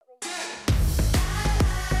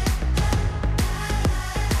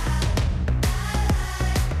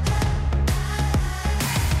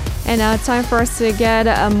And now it's time for us to get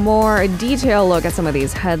a more detailed look at some of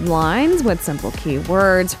these headlines with simple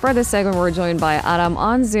keywords. For this segment, we're joined by Adam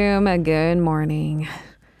on Zoom. Good morning.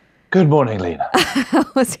 Good morning, Lena. How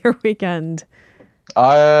was your weekend?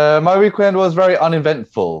 My weekend was very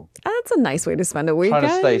uneventful. That's a nice way to spend a weekend.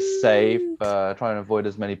 Trying to stay safe, trying to avoid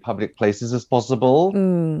as many public places as possible.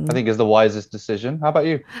 I think is the wisest decision. How about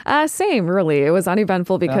you? Same, really. It was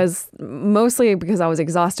uneventful mostly because I was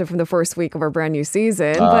exhausted from the first week of our brand new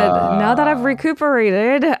season. But now that I've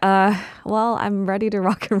recuperated, I'm ready to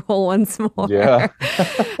rock and roll once more. Yeah.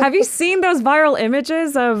 Have you seen those viral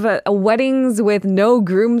images of weddings with no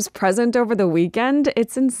grooms present over the weekend?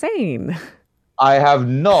 It's insane. I have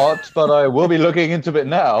not, but I will be looking into it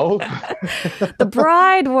now. The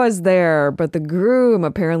bride was there, but the groom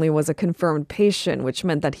apparently was a confirmed patient, which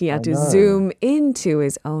meant that he had to zoom into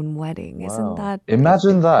his own wedding. Wow. Isn't that...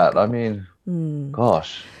 Imagine that. I mean,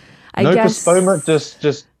 gosh. No postponement,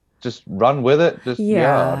 just run with it. I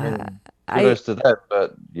mean, kudos to them,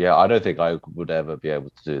 but I don't think I would ever be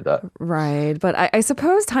able to do that. Right, but I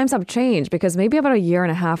suppose times have changed because maybe about a year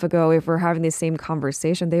and a half ago, if we're having the same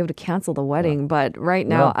conversation, they would cancel the wedding. But right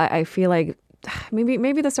now, I feel like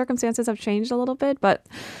maybe the circumstances have changed a little bit. But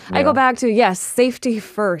I go back to, yes, safety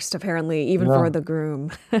first, apparently, even for the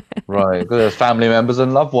groom. Right, there's family members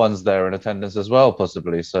and loved ones there in attendance as well,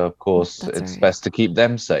 possibly. So, of course, it's best to keep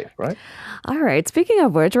them safe, right? All right. Speaking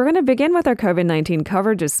of which, we're going to begin with our COVID-19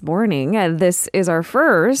 coverage this morning. This is our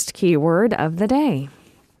first keyword of the day.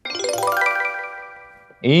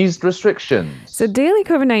 Eased restrictions. So daily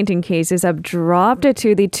COVID-19 cases have dropped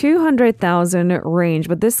to the 200,000 range,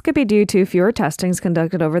 but this could be due to fewer testings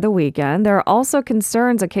conducted over the weekend. There are also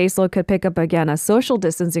concerns a caseload could pick up again as social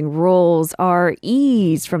distancing rules are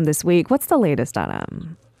eased from this week. What's the latest,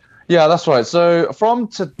 Adam? Yeah, that's right. So from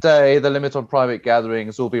today, the limit on private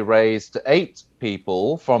gatherings will be raised to 8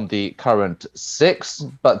 people from the current 6,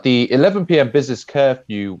 but the 11 p.m. business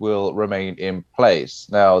curfew will remain in place.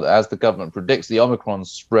 Now, as the government predicts, the Omicron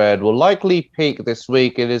spread will likely peak this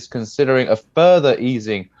week. It is considering a further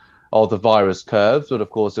easing of the virus curves, but of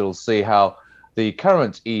course, it will see how the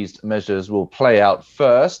current eased measures will play out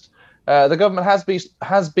first. The government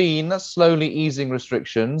has been slowly easing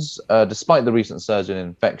restrictions despite the recent surge in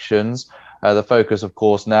infections. The focus, of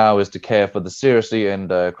course, now is to care for the seriously and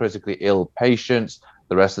critically ill patients.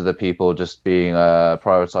 The rest of the people just being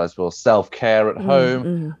prioritized for self-care at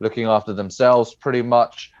home, looking after themselves pretty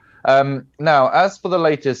much. Now, as for the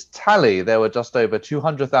latest tally, there were just over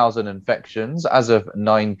 200,000 infections as of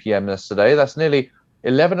 9 p.m. yesterday. That's nearly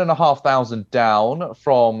 11,500 down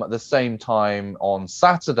from the same time on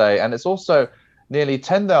Saturday. And it's also nearly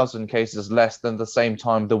 10,000 cases less than the same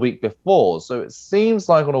time the week before. So it seems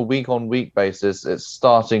like on a week-on-week basis, it's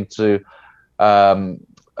starting to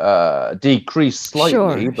decrease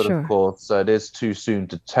slightly. Of course, it is too soon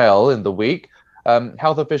to tell in the week.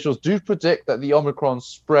 Health officials do predict that the Omicron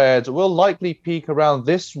spread will likely peak around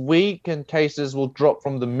this week and cases will drop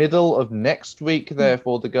from the middle of next week.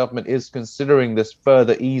 Therefore, the government is considering this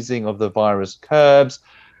further easing of the virus curves.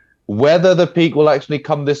 Whether the peak will actually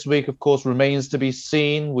come this week, of course, remains to be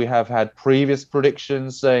seen. We have had previous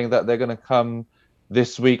predictions saying that they're going to come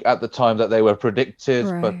this week at the time that they were predicted,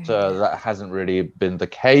 but that hasn't really been the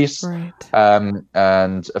case.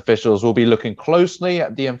 And officials will be looking closely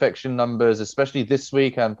at the infection numbers, especially this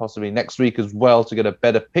week and possibly next week as well, to get a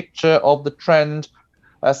better picture of the trend.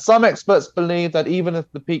 Some experts believe that even if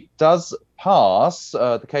the peak does pass,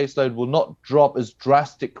 the caseload will not drop as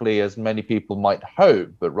drastically as many people might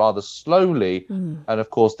hope, but rather slowly. And of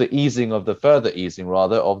course, the further easing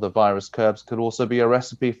of the virus curves could also be a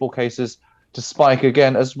recipe for cases to spike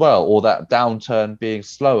again as well, or that downturn being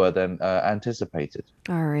slower than anticipated.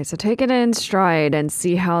 All right, so take it in stride and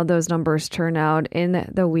see how those numbers turn out in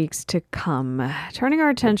the weeks to come. Turning our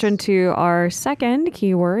attention to our second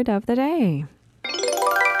keyword of the day.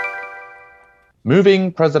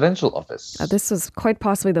 Moving presidential office. This was quite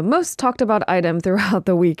possibly the most talked about item throughout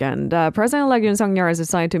the weekend. President-elect Yoon Suk-yeol has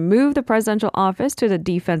decided to move the presidential office to the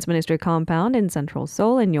Defense Ministry compound in central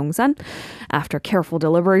Seoul in Yongsan. After careful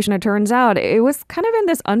deliberation, it turns out it was kind of in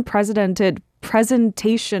this unprecedented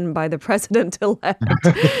presentation by the president-elect.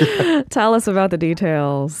 Tell us about the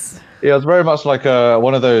details. Yeah, it's very much like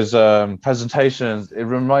one of those presentations. It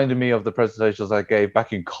reminded me of the presentations I gave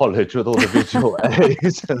back in college with all the visual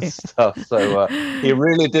aids and stuff. So he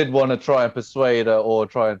really did want to try and persuade or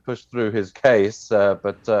try and push through his case.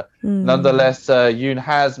 But nonetheless, Yoon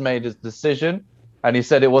has made his decision. And he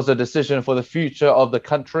said it was a decision for the future of the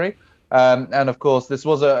country. And of course, this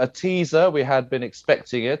was a teaser. We had been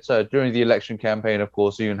expecting it during the election campaign. Of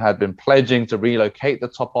course, Yoon had been pledging to relocate the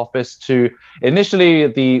top office to initially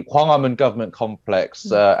the Hwanghamun government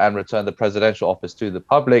complex and return the presidential office to the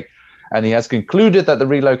public. And he has concluded that the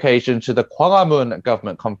relocation to the Hwanghamun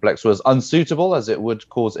government complex was unsuitable, as it would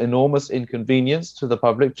cause enormous inconvenience to the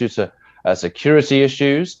public due to security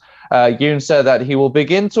issues. Yoon said that he will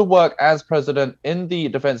begin to work as president in the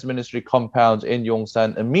Defense Ministry compound in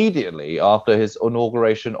Yongsan immediately after his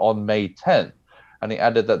inauguration on May 10th. And he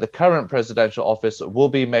added that the current presidential office will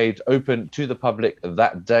be made open to the public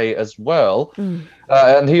that day as well.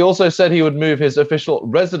 And he also said he would move his official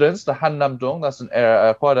residence to Hannam-dong. That's an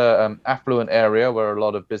area, quite a affluent area where a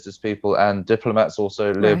lot of business people and diplomats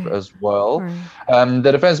also live as well.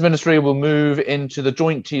 The Defense Ministry will move into the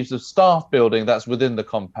Joint Chiefs of Staff building that's within the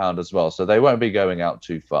compound as well. So they won't be going out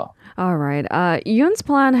too far. All right. Yoon's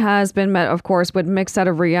plan has been met, of course, with mixed set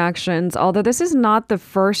of reactions, although this is not the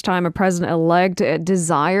first time a president-elect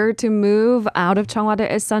desired to move out of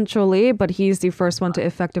Cheongwade essentially, but he's the first one to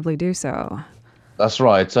effectively do so. That's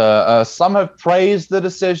right. Some have praised the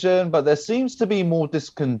decision, but there seems to be more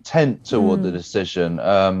discontent toward the decision.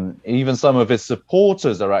 Even some of his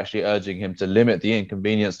supporters are actually urging him to limit the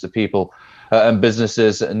inconvenience to people and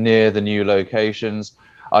businesses near the new locations.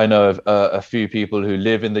 I know of a few people who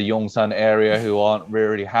live in the Yongsan area who aren't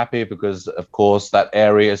really happy because, of course, that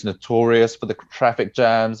area is notorious for the traffic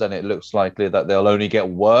jams, and it looks likely that they'll only get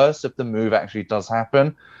worse if the move actually does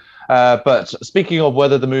happen. But speaking of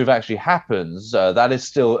whether the move actually happens, that is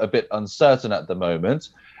still a bit uncertain at the moment.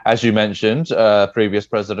 As you mentioned, previous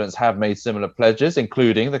presidents have made similar pledges,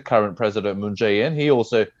 including the current president, Moon Jae-in. He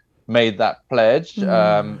also made that pledge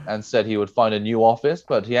and said he would find a new office,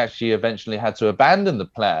 but he actually eventually had to abandon the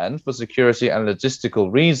plan for security and logistical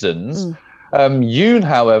reasons. Yoon,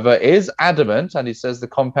 however, is adamant, and he says the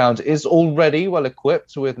compound is already well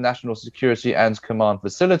equipped with national security and command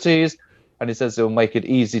facilities. And he says it will make it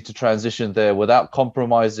easy to transition there without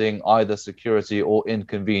compromising either security or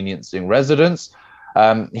inconveniencing residents.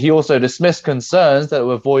 He also dismissed concerns that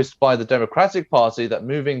were voiced by the Democratic Party that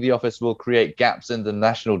moving the office will create gaps in the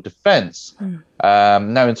national defense.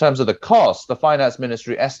 Now, in terms of the cost, the finance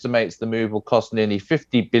ministry estimates the move will cost nearly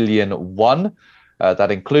 50 billion won. That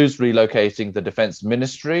includes relocating the defense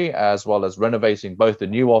ministry, as well as renovating both the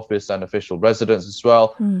new office and official residence as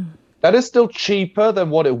well. That is still cheaper than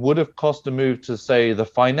what it would have cost to move to, say, the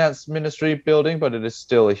finance ministry building, but it is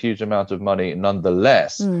still a huge amount of money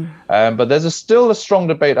nonetheless. But there's still a strong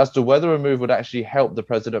debate as to whether a move would actually help the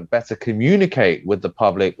president better communicate with the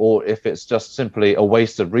public, or if it's just simply a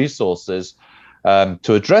waste of resources.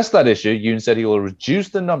 To address that issue, Yoon said he will reduce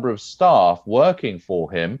the number of staff working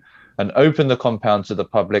for him and open the compound to the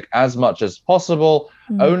public as much as possible,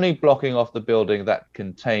 only blocking off the building that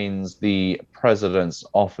contains the president's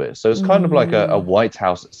office. So it's kind of like a White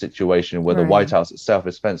House situation where the White House itself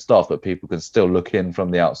is fenced off, but people can still look in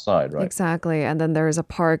from the outside, right? Exactly. And then there is a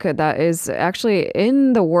park that is actually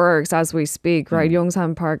in the works as we speak, right?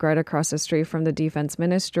 Yongsan Park, right across the street from the Defense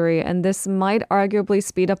Ministry. And this might arguably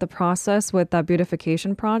speed up the process with that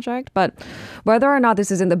beautification project. But whether or not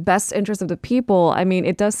this is in the best interest of the people, I mean,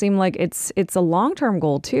 it does seem like it's a long-term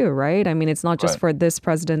goal too, right? I mean, it's not just for this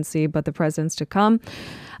presidency, but the presidents to come.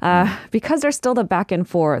 Because there's still the back and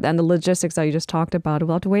forth and the logistics that you just talked about.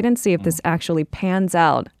 We'll have to wait and see if this actually pans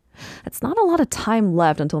out. It's not a lot of time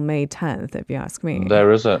left until May 10th, if you ask me.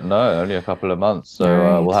 There isn't, no, only a couple of months.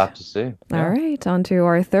 So we'll have to see. All right, on to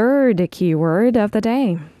our third keyword of the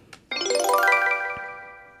day.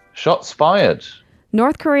 Shots fired.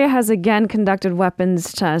 North Korea has again conducted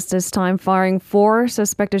weapons tests, this time firing 4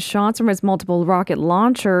 suspected shots from its multiple rocket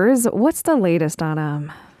launchers. What's the latest, Adam?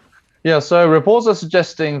 Yeah, so reports are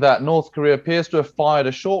suggesting that North Korea appears to have fired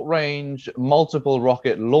a short-range multiple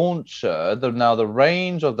rocket launcher. Now, the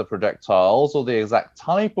range of the projectiles or the exact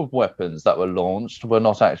type of weapons that were launched were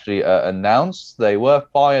not actually announced. They were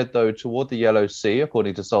fired, though, toward the Yellow Sea,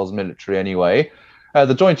 according to Seoul's military anyway.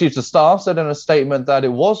 The Joint Chiefs of Staff said in a statement that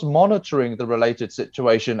it was monitoring the related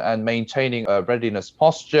situation and maintaining a readiness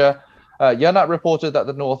posture. Yonhap reported that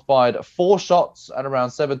the North fired 4 shots at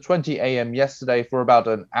around 7:20 a.m. yesterday for about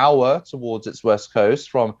an hour towards its west coast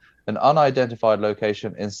from an unidentified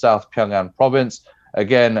location in South Pyongan province.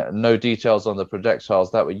 Again, no details on the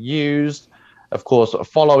projectiles that were used. Of course,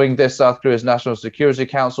 following this, South Korea's National Security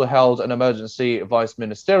Council held an emergency vice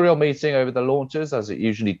ministerial meeting over the launches, as it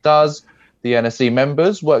usually does. The NSC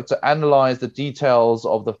members worked to analyze the details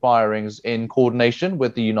of the firings in coordination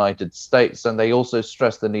with the United States, and they also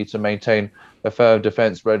stressed the need to maintain a firm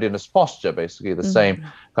defense readiness posture, basically the same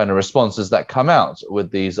kind of responses that come out with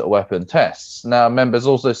these weapon tests. Now, members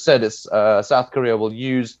also said South Korea will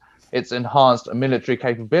use its enhanced military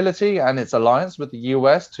capability and its alliance with the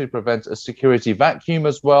US to prevent a security vacuum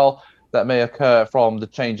as well that may occur from the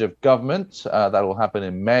change of government that will happen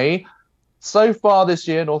in May. So far this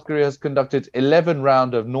year, North Korea has conducted 11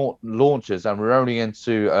 rounds of launches, and we're only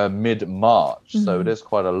into mid-March, so it is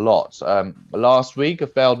quite a lot. Last week, a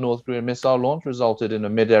failed North Korean missile launch resulted in a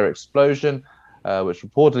mid-air explosion, which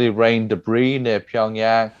reportedly rained debris near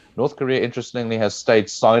Pyongyang. North Korea, interestingly, has stayed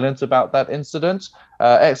silent about that incident.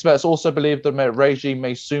 Experts also believe the regime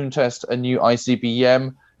may soon test a new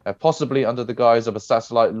ICBM, possibly under the guise of a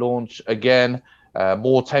satellite launch again.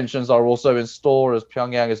 More tensions are also in store as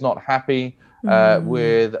Pyongyang is not happy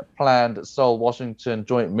with planned Seoul-Washington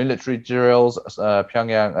joint military drills.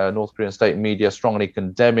 Pyongyang, North Korean state media strongly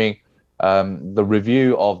condemning the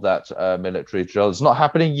review of that military drill. It's not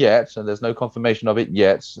happening yet, and there's no confirmation of it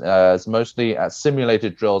yet. It's mostly at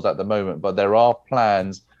simulated drills at the moment, but there are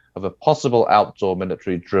plans of a possible outdoor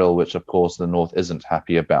military drill, which, of course, the North isn't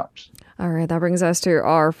happy about. All right, that brings us to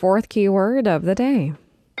our fourth keyword of the day.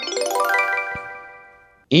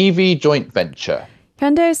 EV joint venture.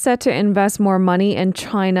 Hyundai is set to invest more money in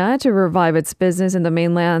China to revive its business in the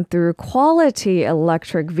mainland through quality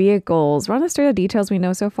electric vehicles. Run us through the details we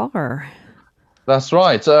know so far. That's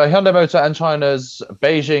right. Hyundai Motor and China's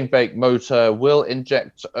Beijing-based Motor will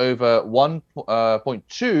inject over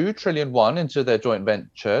 1.2 trillion won into their joint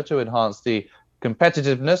venture to enhance the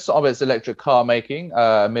competitiveness of its electric car making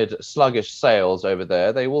amid sluggish sales over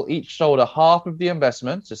there. They will each shoulder half of the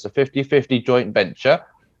investment. It's a 50-50 joint venture.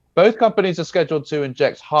 Both companies are scheduled to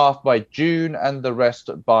inject half by June and the rest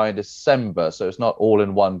by December, so it's not all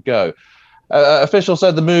in one go. Officials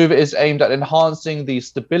said the move is aimed at enhancing the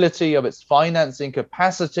stability of its financing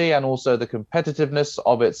capacity and also the competitiveness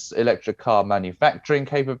of its electric car manufacturing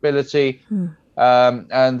capability.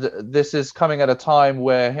 And this is coming at a time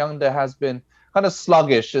where Hyundai has been kind of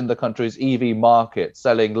sluggish in the country's EV market,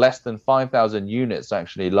 selling less than 5,000 units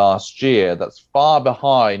actually last year. That's far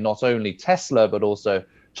behind not only Tesla, but also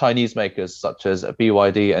Chinese makers such as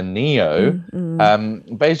BYD and NIO.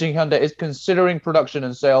 Beijing Hyundai is considering production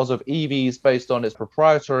and sales of EVs based on its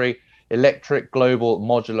proprietary Electric Global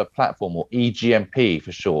Modular Platform, or EGMP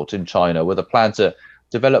for short, in China, with a plan to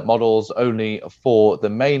develop models only for the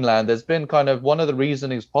mainland. There's been kind of one of the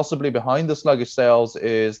reasonings possibly behind the sluggish sales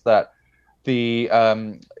is that the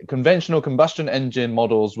conventional combustion engine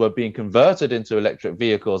models were being converted into electric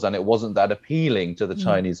vehicles, and it wasn't that appealing to the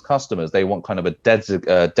Chinese customers. They want kind of a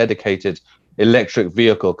dedicated electric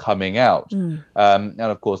vehicle coming out. And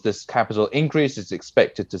of course, this capital increase is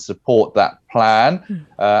expected to support that plan.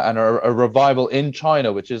 And a revival in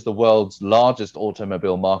China, which is the world's largest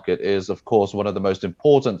automobile market, is, of course, one of the most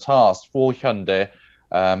important tasks for Hyundai.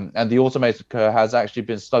 And the automaker has actually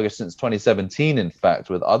been sluggish since 2017, in fact,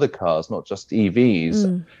 with other cars, not just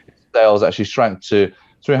EVs. Sales actually shrank to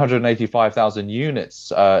 385,000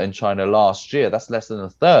 units in China last year. That's less than a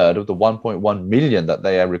third of the 1.1 million that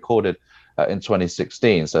they recorded in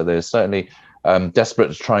 2016. So they're certainly desperate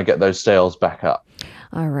to try and get those sales back up.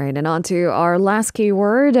 All right, and on to our last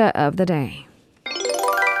keyword of the day.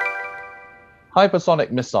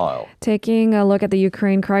 Hypersonic missile. Taking a look at the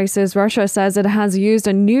Ukraine crisis, Russia says it has used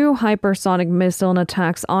a new hypersonic missile in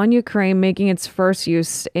attacks on Ukraine, making its first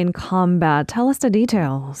use in combat. Tell us the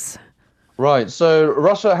details. Right. So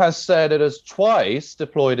Russia has said it has twice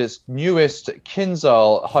deployed its newest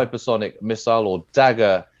Kinzhal hypersonic missile, or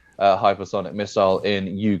Dagger hypersonic missile, in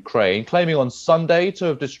Ukraine, claiming on Sunday to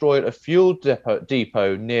have destroyed a fuel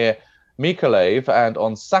depot near Mykolaiv, and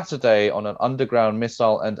on Saturday on an underground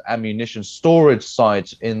missile and ammunition storage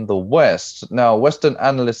site in the West. Now, Western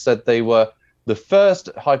analysts said they were the first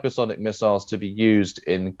hypersonic missiles to be used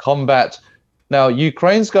in combat. Now,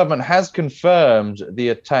 Ukraine's government has confirmed the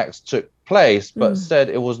attacks took place, but said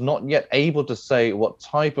it was not yet able to say what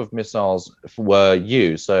type of missiles were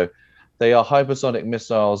used. So they are hypersonic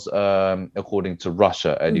missiles, according to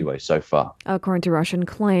Russia, anyway, so far. According to Russian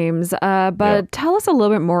claims. But tell us a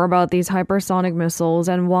little bit more about these hypersonic missiles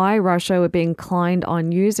and why Russia would be inclined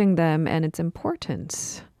on using them and its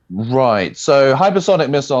importance. Right. So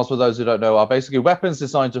hypersonic missiles, for those who don't know, are basically weapons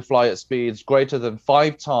designed to fly at speeds greater than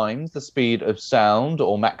 5 times the speed of sound,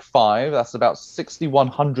 or Mach 5. That's about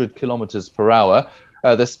 6,100 kilometers per hour.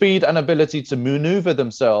 The speed and ability to maneuver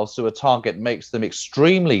themselves to a target makes them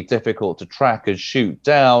extremely difficult to track and shoot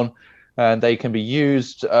down. And they can be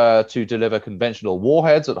used to deliver conventional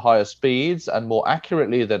warheads at higher speeds and more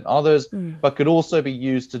accurately than others, but could also be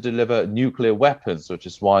used to deliver nuclear weapons, which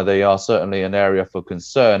is why they are certainly an area for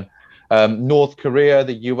concern. North Korea,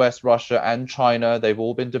 the US, Russia, and China, they've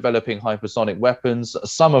all been developing hypersonic weapons,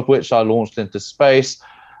 some of which are launched into space.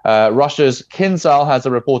 Russia's Kinzhal has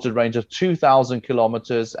a reported range of 2,000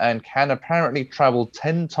 kilometers and can apparently travel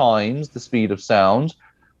 10 times the speed of sound.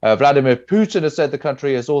 Vladimir Putin has said the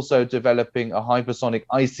country is also developing a hypersonic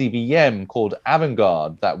ICBM called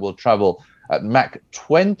Avangard that will travel at Mach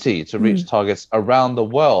 20 to reach targets around the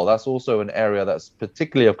world. That's also an area that's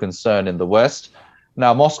particularly of concern in the West.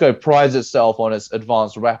 Now, Moscow prides itself on its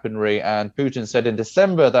advanced weaponry, and Putin said in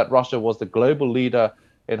December that Russia was the global leader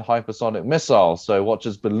in hypersonic missiles. So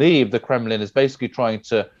watchers believe the Kremlin is basically trying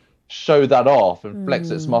to show that off and flex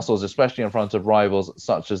its muscles, especially in front of rivals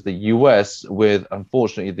such as the US, with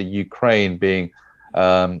unfortunately the Ukraine being,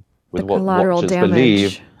 with what watchers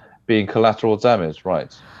believe, being collateral damage.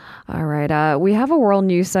 Right. All right. We have a world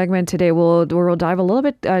news segment today. We'll dive a little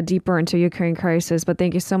bit deeper into Ukraine crisis, but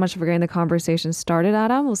thank you so much for getting the conversation started,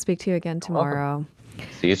 Adam. We'll speak to you again tomorrow.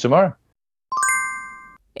 See you tomorrow.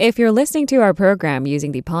 If you're listening to our program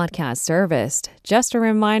using the podcast service, just a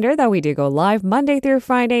reminder that we do go live Monday through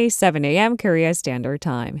Friday, 7 a.m. Korea Standard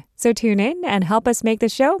Time. So tune in and help us make the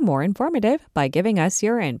show more informative by giving us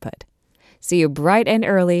your input. See you bright and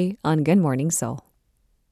early on Good Morning Seoul.